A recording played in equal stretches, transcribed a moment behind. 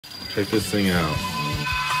Check this thing out.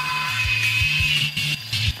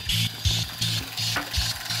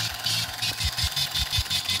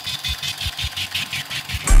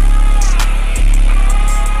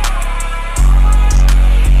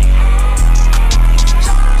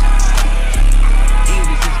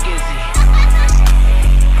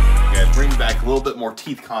 Back a little bit more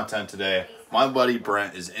teeth content today. My buddy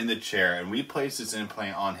Brent is in the chair and we placed this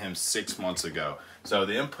implant on him 6 months ago. So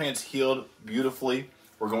the implant's healed beautifully.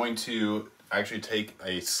 We're going to actually take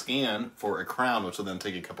a scan for a crown, which will then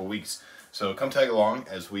take a couple weeks. So come tag along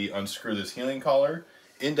as we unscrew this healing collar,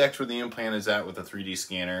 index where the implant is at with a 3D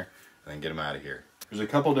scanner, and then get him out of here. There's a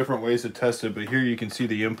couple different ways to test it, but here you can see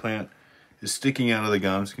the implant is sticking out of the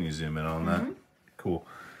gums. Can you zoom in on that? Cool.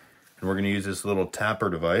 And we're going to use this little tapper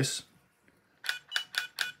device.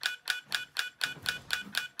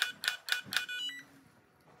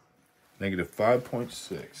 Negative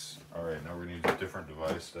 5.6. All right, now we're gonna use a different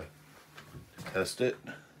device to test it.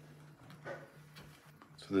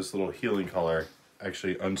 So this little healing collar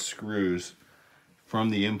actually unscrews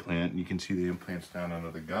from the implant. You can see the implant's down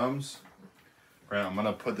under the gums. Right, I'm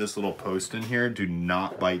gonna put this little post in here. Do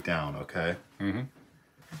not bite down, okay? All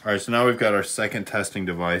right, so now we've got our second testing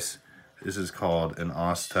device. This is called an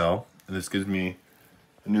Ostel, and this gives me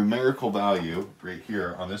a numerical value right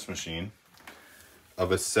here on this machine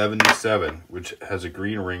of a 77, which has a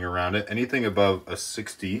green ring around it. Anything above a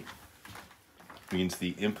 60 means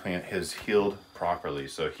the implant has healed properly.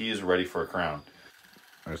 So he is ready for a crown.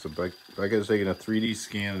 All right, so Becca is taking a 3D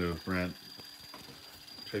scan of Brent.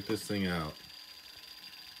 Check this thing out.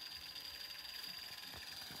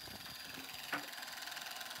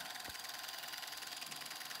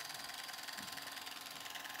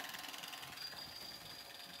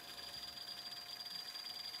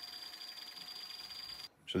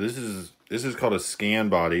 So this is called a scan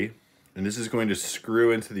body, and this is going to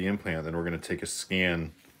screw into the implant. Then we're going to take a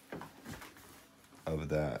scan of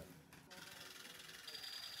that.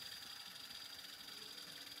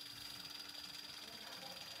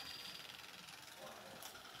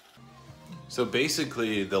 So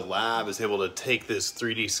basically the lab is able to take this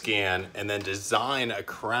 3D scan and then design a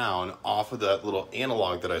crown off of that little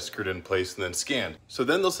analog that I screwed in place and then scanned. So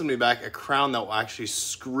then they'll send me back a crown that will actually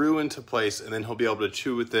screw into place, and then he'll be able to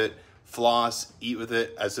chew with it, floss, eat with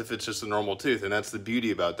it as if it's just a normal tooth. And that's the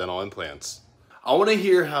beauty about dental implants. I want to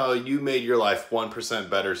hear how you made your life 1%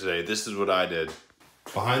 better today. This is what I did.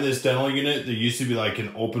 Behind this dental unit, there used to be like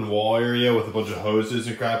an open wall area with a bunch of hoses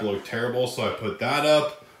and crap. It looked terrible, so I put that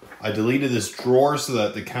up. I deleted this drawer so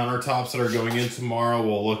that the countertops that are going in tomorrow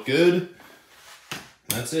will look good. And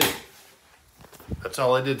that's it. That's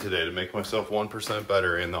all I did today to make myself 1%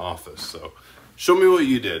 better in the office. So show me what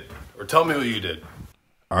you did, or tell me what you did.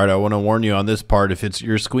 All right, I want to warn you on this part. If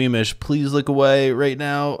you're squeamish, please look away right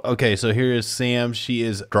now. Okay, so here is Sam. She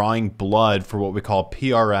is drawing blood for what we call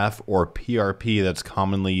PRF or PRP. That's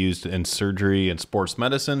commonly used in surgery and sports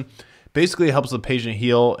medicine. Basically, it helps the patient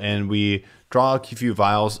heal, and we draw a few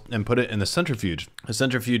vials and put it in the centrifuge. The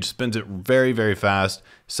centrifuge spins it very, very fast,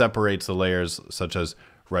 separates the layers such as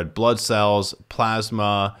red blood cells,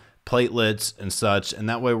 plasma, platelets, and such. And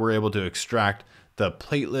that way we're able to extract the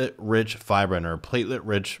platelet-rich fibrin or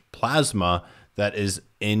platelet-rich plasma that is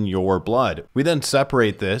in your blood. We then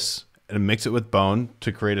separate this and mix it with bone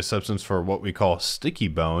to create a substance for what we call sticky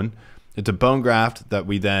bone. It's a bone graft that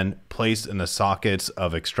we then place in the sockets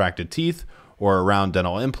of extracted teeth or around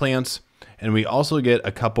dental implants. And we also get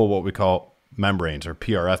a couple what we call membranes or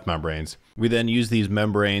PRF membranes. We then use these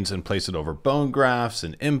membranes and place it over bone grafts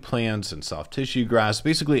and implants and soft tissue grafts,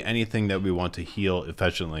 basically anything that we want to heal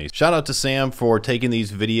efficiently. Shout out to Sam for taking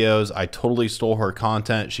these videos. I totally stole her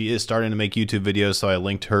content. She is starting to make YouTube videos, so I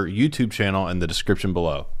linked her YouTube channel in the description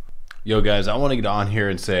below. Yo guys, I want to get on here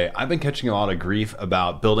and say I've been catching a lot of grief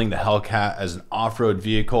about building the Hellcat as an off-road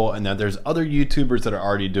vehicle, and that there's other YouTubers that are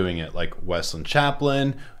already doing it, like Wesley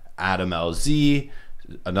Chaplin, Adam LZ,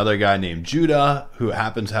 another guy named Judah, who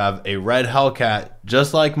happens to have a red Hellcat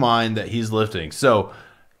just like mine that he's lifting. So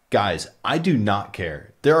guys, I do not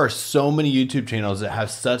care. There are so many YouTube channels that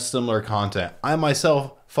have such similar content. I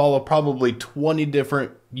myself follow probably 20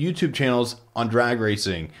 different YouTube channels on drag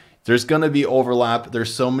racing. There's going to be overlap.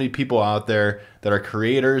 There's so many people out there that are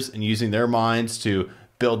creators and using their minds to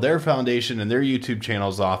build their foundation and their YouTube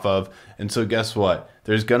channels off of. And so guess what?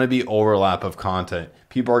 There's going to be overlap of content.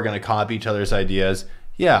 People are going to copy each other's ideas.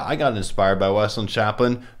 Yeah, I got inspired by Wesley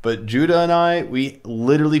Chaplin, but Judah and I, we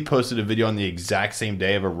literally posted a video on the exact same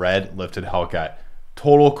day of a red lifted Hellcat.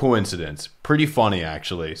 Total coincidence. Pretty funny,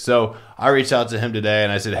 actually. So I reached out to him today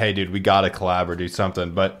and I said, hey, dude, we got to collab or do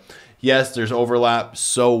something. But Yes, there's overlap.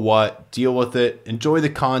 So what? Deal with it. Enjoy the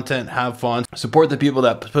content. Have fun. Support the people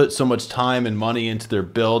that put so much time and money into their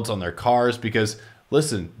builds on their cars, because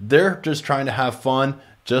listen, they're just trying to have fun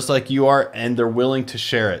just like you are, and they're willing to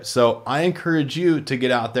share it. So I encourage you to get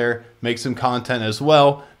out there, make some content as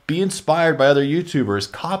well. Be inspired by other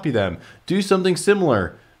YouTubers. Copy them. Do something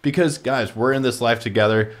similar. Because guys, we're in this life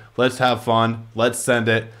together. Let's have fun. Let's send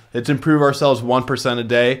it. Let's improve ourselves 1% a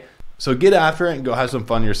day. So get after it and go have some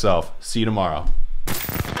fun yourself. See you tomorrow.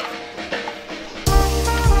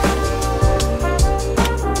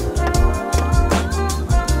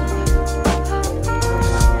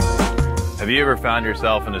 Have you ever found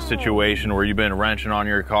yourself in a situation where you've been wrenching on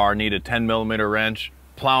your car, need a 10mm wrench,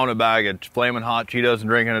 plowing a bag of flaming hot Cheetos and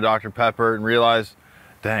drinking a Dr. Pepper, and realize,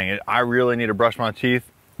 dang it, I really need to brush my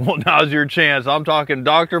teeth? Well, now's your chance. I'm talking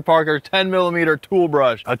Dr. Parker's 10mm tool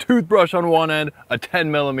brush, a toothbrush on one end, a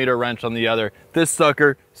 10mm wrench on the other. This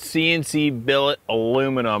sucker, CNC billet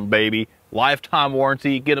aluminum, baby. Lifetime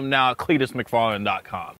warranty. Get them now at cletusmcfarland.com.